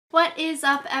What is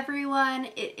up, everyone?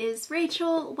 It is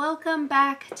Rachel. Welcome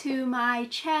back to my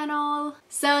channel.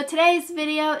 So today's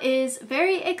video is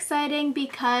very exciting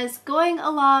because going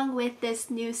along with this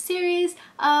new series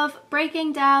of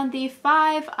breaking down the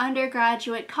 5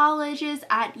 undergraduate colleges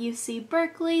at UC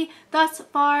Berkeley. Thus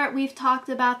far, we've talked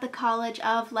about the College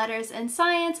of Letters and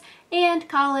Science and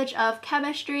College of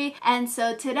Chemistry, and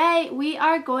so today we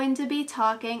are going to be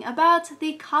talking about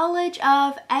the College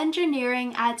of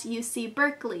Engineering at UC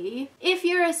Berkeley. If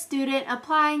you're a student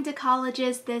applying to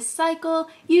colleges this cycle,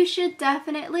 you should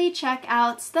definitely check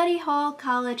out Study Hall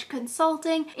College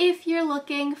Consulting if you're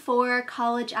looking for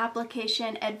college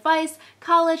application advice,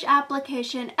 college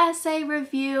application essay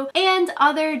review, and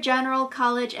other general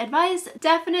college advice.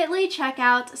 Definitely check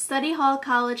out Study Hall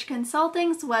College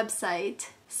Consulting's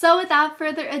website. So without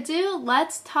further ado,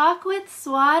 let's talk with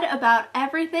Swad about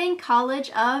everything College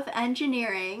of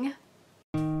Engineering.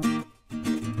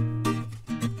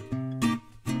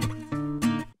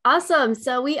 Awesome,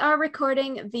 so we are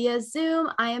recording via Zoom.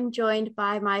 I am joined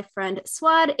by my friend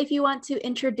Swad. If you want to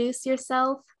introduce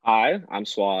yourself. Hi, I'm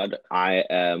Swad. I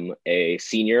am a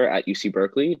senior at UC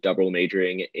Berkeley, double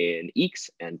majoring in EECS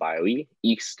and Bioe.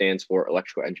 EECS stands for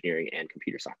Electrical Engineering and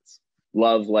Computer Science.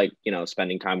 Love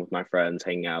spending time with my friends,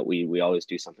 hanging out. We always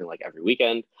do something like every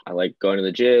weekend. I like going to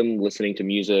the gym, listening to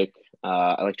music.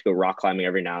 I like to go rock climbing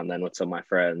every now and then with some of my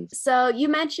friends. So you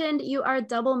mentioned you are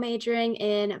double majoring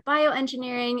in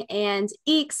bioengineering and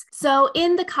EECS. So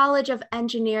in the College of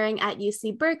Engineering at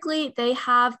UC Berkeley, they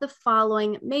have the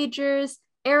following majors: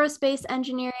 aerospace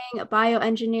engineering,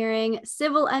 bioengineering,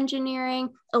 civil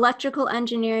engineering, electrical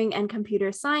engineering and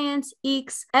computer science,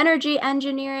 EECS, energy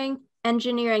engineering,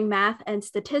 engineering math and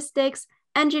statistics,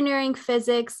 engineering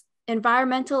physics,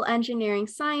 environmental engineering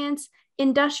science,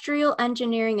 industrial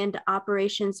engineering and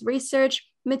operations research,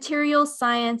 materials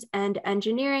science and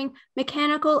engineering,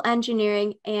 mechanical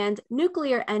engineering, and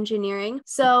nuclear engineering.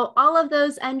 So all of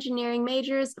those engineering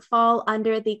majors fall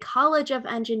under the College of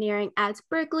Engineering at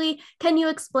Berkeley. Can you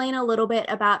explain a little bit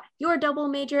about your double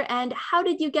major and how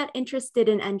did you get interested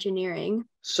in engineering?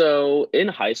 So in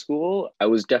high school, I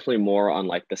was definitely more on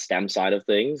like the STEM side of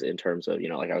things in terms of,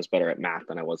 I was better at math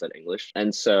than I was at English.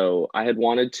 And so I had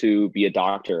wanted to be a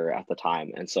doctor at the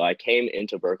time. And so I came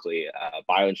into Berkeley,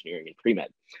 bioengineering and pre-med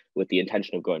with the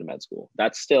intention of going to med school.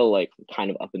 That's still like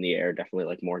kind of up in the air, definitely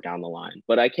like more down the line.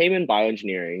 But I came in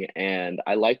bioengineering and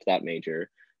I liked that major.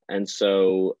 And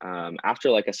so after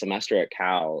like a semester at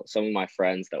Cal, some of my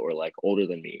friends that were like older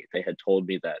than me, they had told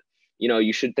me that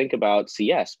you should think about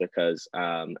CS because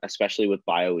especially with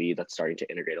Bioe, that's starting to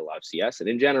integrate a lot of CS. And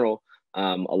in general,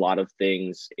 a lot of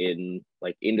things in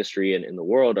like industry and in the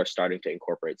world are starting to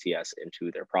incorporate CS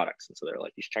into their products. And so they're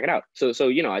like, you should check it out. So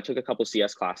I took a couple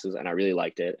CS classes and I really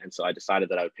liked it. And so I decided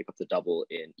that I would pick up the double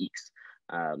in EECS.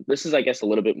 This is, I guess, a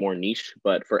little bit more niche,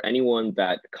 but for anyone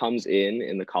that comes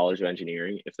in the College of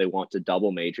Engineering, if they want to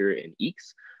double major in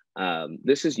EECS,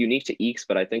 this is unique to EECS,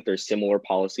 but I think there's similar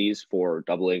policies for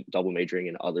double majoring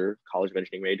in other College of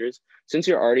Engineering majors. Since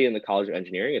you're already in the College of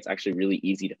Engineering, it's actually really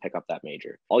easy to pick up that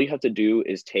major. All you have to do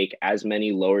is take as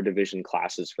many lower division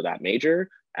classes for that major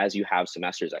as you have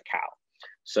semesters at Cal.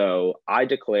 So I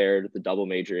declared the double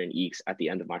major in EECS at the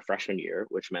end of my freshman year,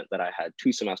 which meant that I had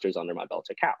 2 semesters under my belt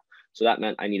at Cal. So that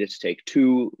meant I needed to take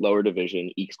 2 lower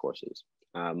division EECS courses.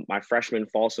 My freshman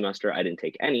fall semester, I didn't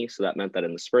take any. So that meant that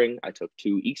in the spring, I took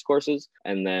 2 EECS courses,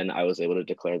 and then I was able to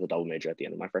declare the double major at the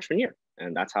end of my freshman year.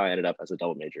 And that's how I ended up as a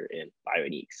double major in bio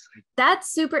and EECS.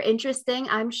 That's super interesting.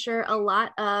 I'm sure a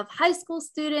lot of high school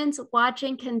students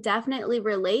watching can definitely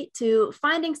relate to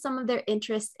finding some of their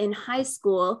interests in high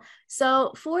school.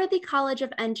 So for the College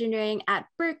of Engineering at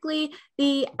Berkeley,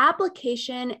 the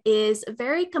application is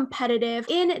very competitive.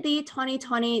 In the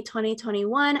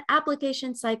 2020-2021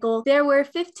 application cycle, there were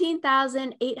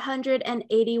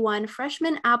 15,881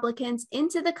 freshman applicants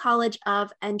into the College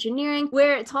of Engineering,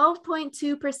 where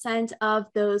 12.2% of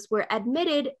those were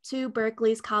admitted to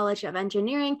Berkeley's College of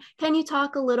Engineering. Can you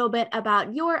talk a little bit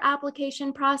about your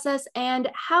application process and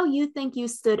how you think you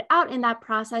stood out in that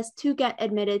process to get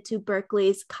admitted to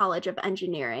Berkeley's College of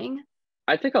Engineering?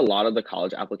 I think a lot of the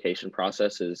college application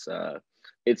process is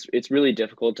it's really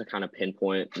difficult to kind of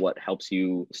pinpoint what helps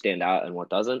you stand out and what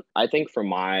doesn't. I think for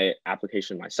my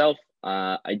application myself,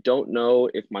 I don't know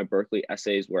if my Berkeley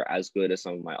essays were as good as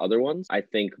some of my other ones. I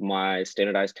think my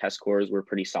standardized test scores were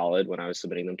pretty solid when I was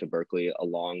submitting them to Berkeley,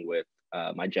 along with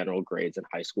my general grades in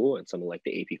high school and some of like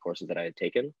the AP courses that I had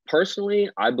taken. Personally,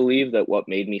 I believe that what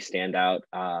made me stand out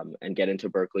and get into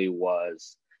Berkeley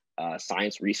was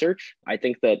science research. I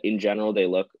think that in general, they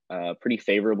look pretty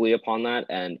favorably upon that.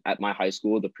 And at my high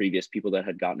school, the previous people that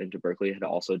had gotten into Berkeley had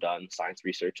also done science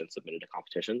research and submitted to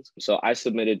competitions. So I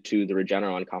submitted to the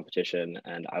Regeneron competition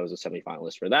and I was a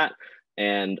semifinalist for that.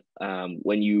 And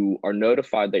when you are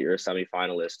notified that you're a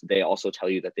semifinalist, they also tell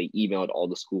you that they emailed all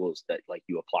the schools that like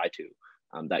you apply to,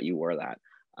 that you were that.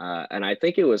 And I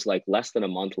think it was like less than a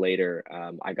month later,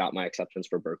 I got my acceptance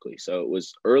for Berkeley. So it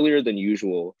was earlier than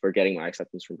usual for getting my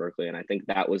acceptance from Berkeley. And I think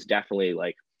that was definitely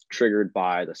like triggered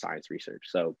by the science research.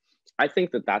 So I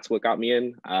think that that's what got me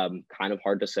in. Kind of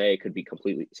hard to say. It could be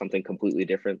something completely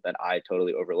different that I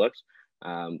totally overlooked.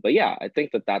 But yeah, I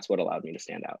think that that's what allowed me to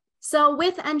stand out. So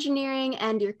with engineering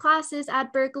and your classes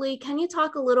at Berkeley, can you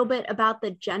talk a little bit about the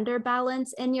gender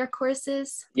balance in your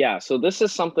courses? Yeah, so this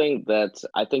is something that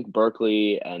I think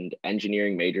Berkeley and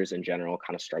engineering majors in general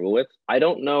kind of struggle with. I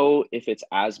don't know if it's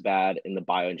as bad in the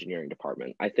bioengineering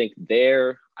department. I think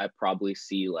there I probably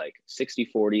see like 60-40,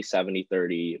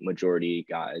 70-30 majority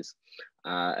guys.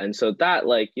 And so that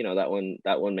like,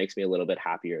 that one makes me a little bit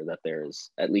happier that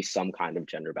there's at least some kind of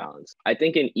gender balance. I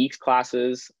think in EECS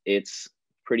classes, it's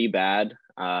pretty bad.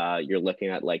 You're looking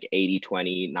at like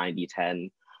 80-20,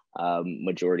 90-10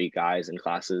 majority guys in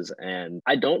classes. And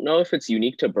I don't know if it's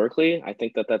unique to Berkeley. I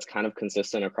think that that's kind of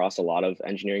consistent across a lot of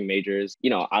engineering majors.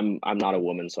 I'm not a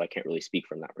woman, so I can't really speak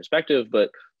from that perspective, but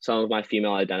some of my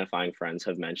female identifying friends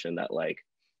have mentioned that like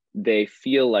they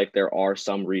feel like there are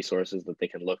some resources that they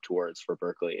can look towards for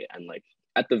Berkeley, and like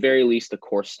at the very least the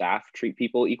course staff treat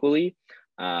people equally.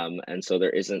 And so there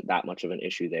isn't that much of an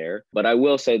issue there. But I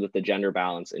will say that the gender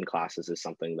balance in classes is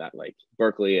something that like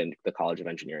Berkeley and the College of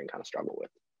Engineering kind of struggle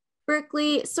with.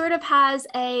 Berkeley sort of has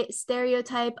a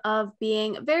stereotype of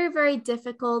being very, very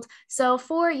difficult. So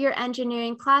for your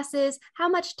engineering classes, how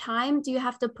much time do you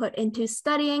have to put into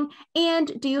studying?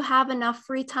 And do you have enough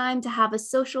free time to have a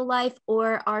social life,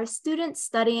 or are students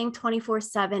studying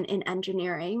 24/7 in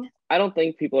engineering? I don't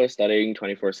think people are studying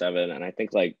 24/7, and I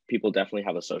think like people definitely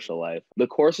have a social life. The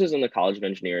courses in the College of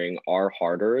Engineering are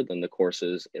harder than the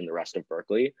courses in the rest of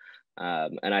Berkeley.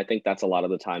 And I think that's a lot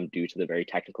of the time due to the very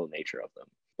technical nature of them.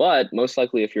 But most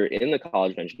likely, if you're in the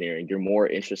College of Engineering, you're more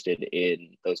interested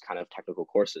in those kind of technical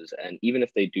courses. And even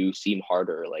if they do seem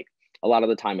harder, like a lot of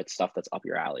the time it's stuff that's up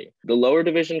your alley. The lower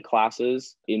division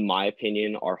classes, in my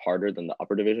opinion, are harder than the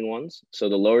upper division ones. So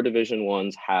the lower division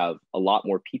ones have a lot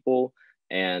more people.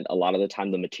 And a lot of the time,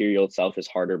 the material itself is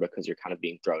harder because you're kind of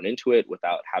being thrown into it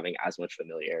without having as much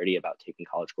familiarity about taking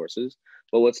college courses.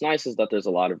 But what's nice is that there's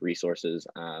a lot of resources,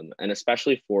 and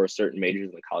especially for certain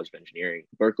majors in the College of Engineering,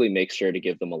 Berkeley makes sure to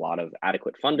give them a lot of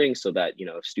adequate funding so that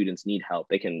if students need help,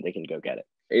 they can go get it.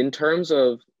 In terms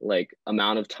of like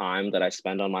amount of time that I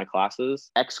spend on my classes,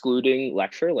 excluding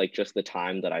lecture, like just the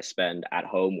time that I spend at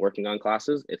home working on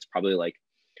classes, it's probably like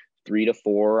 3 to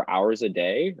 4 hours a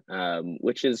day,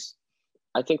 which is,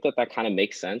 I think that kind of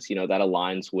makes sense. That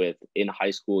aligns with in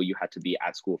high school, you had to be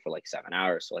at school for like 7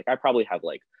 hours. So like I probably have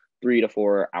like 3 to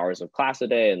 4 hours of class a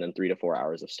day and then 3 to 4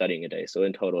 hours of studying a day. So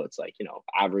in total, it's like,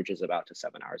 average is about to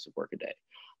 7 hours of work a day.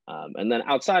 And then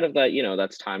outside of that,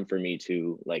 that's time for me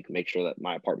to like make sure that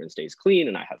my apartment stays clean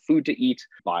and I have food to eat,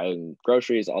 buying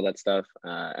groceries, all that stuff.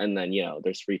 And then,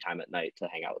 there's free time at night to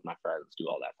hang out with my friends, do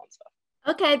all that fun stuff.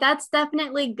 Okay, that's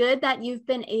definitely good that you've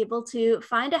been able to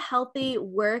find a healthy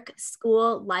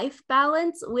work-school life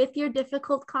balance with your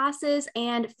difficult classes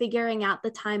and figuring out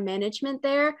the time management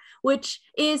there, which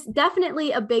is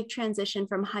definitely a big transition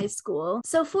from high school.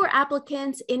 So for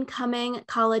applicants, incoming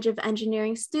College of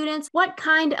Engineering students, what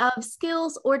kind of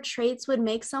skills or traits would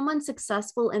make someone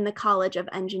successful in the College of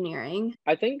Engineering?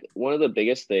 I think one of the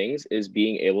biggest things is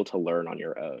being able to learn on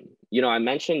your own. I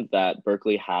mentioned that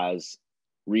Berkeley has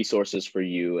resources for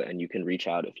you and you can reach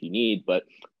out if you need, but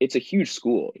it's a huge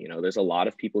school. There's a lot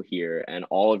of people here and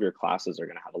all of your classes are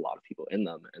going to have a lot of people in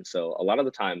them. And so a lot of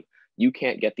the time you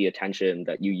can't get the attention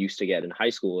that you used to get in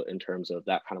high school in terms of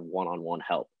that kind of one-on-one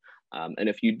help. And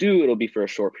if you do, it'll be for a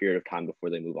short period of time before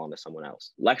they move on to someone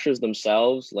else. Lectures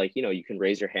themselves, like, you can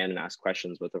raise your hand and ask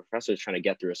questions, but the professor is trying to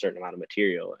get through a certain amount of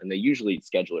material and they usually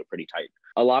schedule it pretty tight.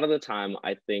 A lot of the time,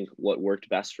 I think what worked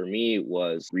best for me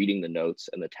was reading the notes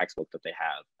and the textbook that they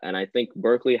have. And I think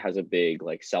Berkeley has a big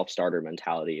like self-starter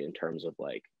mentality in terms of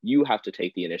like, you have to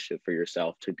take the initiative for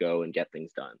yourself to go and get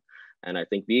things done. And I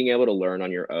think being able to learn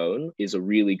on your own is a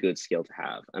really good skill to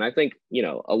have. And I think,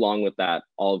 along with that,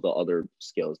 all of the other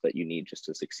skills that you need just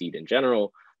to succeed in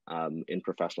general, in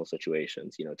professional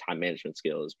situations, time management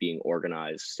skills, being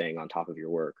organized, staying on top of your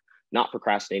work, not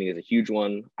procrastinating is a huge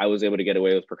one. I was able to get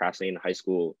away with procrastinating in high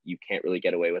school. You can't really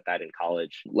get away with that in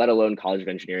college, let alone College of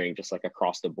Engineering, just like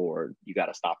across the board. You got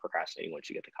to stop procrastinating once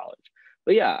you get to college.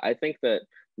 But yeah, I think that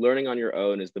learning on your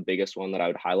own is the biggest one that I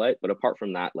would highlight. But apart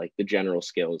from that, like the general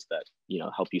skills that,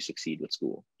 help you succeed with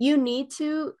school. You need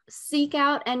to seek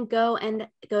out and go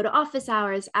to office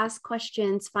hours, ask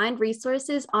questions, find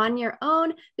resources on your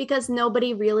own because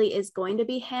nobody really is going to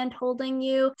be hand-holding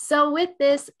you. So with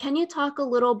this, can you talk a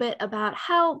little bit about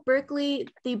how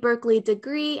the Berkeley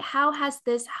degree, how has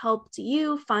this helped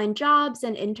you find jobs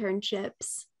and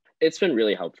internships? It's been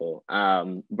really helpful.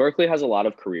 Berkeley has a lot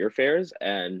of career fairs,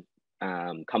 and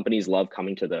companies love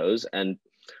coming to those. And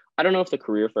I don't know if the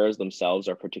career fairs themselves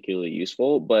are particularly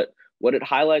useful, but what it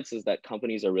highlights is that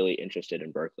companies are really interested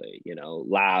in Berkeley.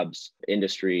 Labs,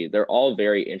 industry, they're all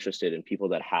very interested in people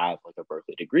that have like a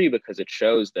Berkeley degree because it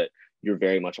shows that you're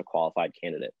very much a qualified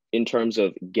candidate. In terms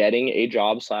of getting a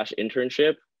job slash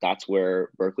internship, that's where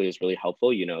Berkeley is really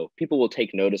helpful. People will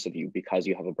take notice of you because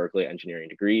you have a Berkeley engineering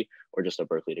degree or just a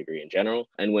Berkeley degree in general.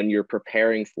 And when you're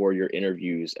preparing for your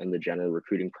interviews and the general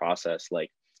recruiting process,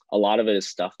 like a lot of it is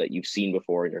stuff that you've seen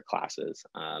before in your classes.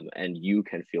 And you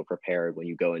can feel prepared when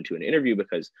you go into an interview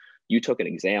because you took an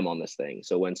exam on this thing.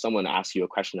 So when someone asks you a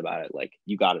question about it, like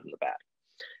you got it in the bag.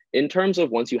 In terms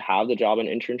of once you have the job and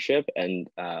internship and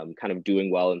kind of doing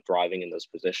well and thriving in those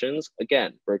positions,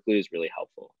 again, Berkeley is really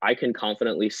helpful. I can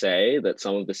confidently say that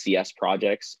some of the CS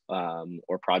projects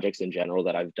or projects in general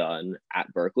that I've done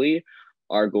at Berkeley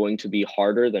are going to be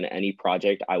harder than any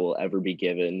project I will ever be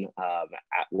given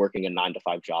at working a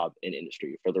 9-to-5 job in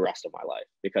industry for the rest of my life.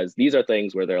 Because these are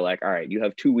things where they're like, all right, you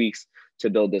have 2 weeks to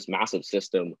build this massive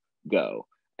system, go.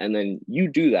 And then you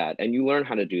do that and you learn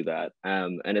how to do that.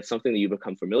 And it's something that you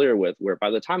become familiar with, where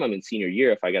by the time I'm in senior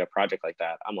year, if I get a project like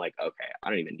that, I'm like, okay, I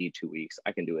don't even need 2 weeks.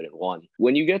 I can do it in one.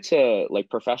 When you get to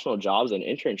like professional jobs and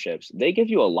internships, they give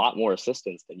you a lot more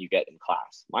assistance than you get in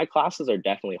class. My classes are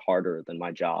definitely harder than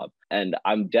my job. And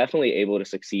I'm definitely able to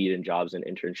succeed in jobs and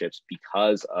internships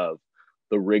because of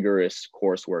the rigorous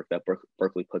coursework that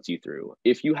Berkeley puts you through.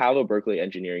 If you have a Berkeley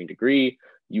engineering degree,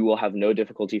 you will have no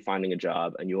difficulty finding a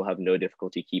job and you will have no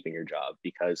difficulty keeping your job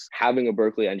because having a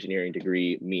Berkeley engineering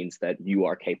degree means that you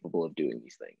are capable of doing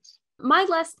these things. My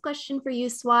last question for you,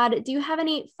 Swad, do you have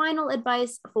any final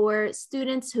advice for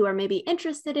students who are maybe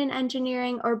interested in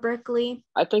engineering or Berkeley?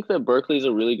 I think that Berkeley is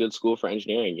a really good school for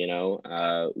engineering.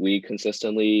 We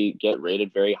consistently get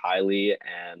rated very highly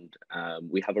and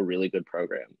we have a really good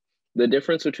program. The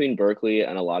difference between Berkeley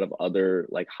and a lot of other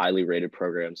like highly rated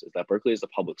programs is that Berkeley is a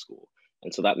public school.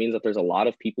 And so that means that there's a lot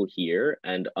of people here.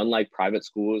 And unlike private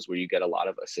schools where you get a lot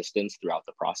of assistance throughout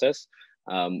the process,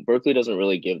 Berkeley doesn't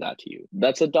really give that to you.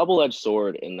 That's a double-edged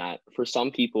sword in that for some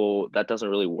people that doesn't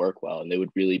really work well and they would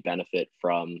really benefit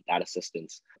from that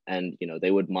assistance. And,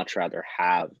 they would much rather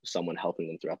have someone helping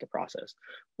them throughout the process.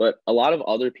 But a lot of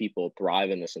other people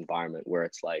thrive in this environment where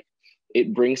it's like,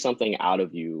 it brings something out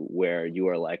of you where you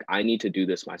are like, I need to do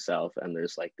this myself. And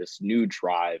there's like this new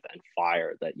drive and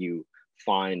fire that you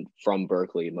find from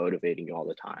Berkeley motivating you all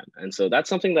the time. And so that's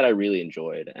something that I really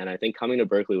enjoyed. And I think coming to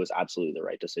Berkeley was absolutely the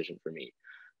right decision for me.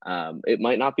 It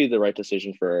might not be the right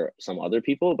decision for some other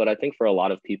people, but I think for a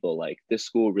lot of people, like this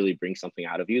school really brings something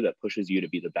out of you that pushes you to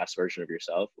be the best version of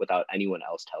yourself without anyone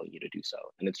else telling you to do so.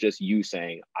 And it's just you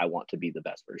saying, I want to be the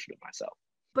best version of myself.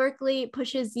 Berkeley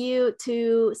pushes you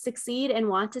to succeed and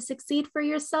want to succeed for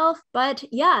yourself. But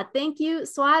yeah, thank you,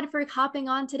 Swad, for hopping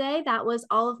on today. That was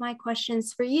all of my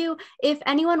questions for you. If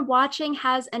anyone watching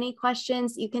has any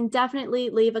questions, you can definitely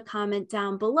leave a comment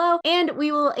down below and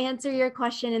we will answer your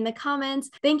question in the comments.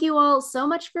 Thank you all so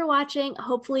much for watching.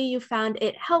 Hopefully you found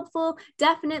it helpful.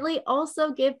 Definitely also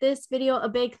give this video a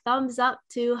big thumbs up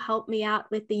to help me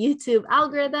out with the YouTube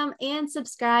algorithm and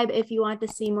subscribe if you want to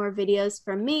see more videos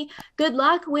from me. Good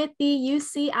luck with the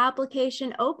UC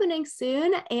application opening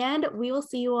soon, and we will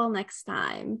see you all next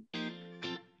time.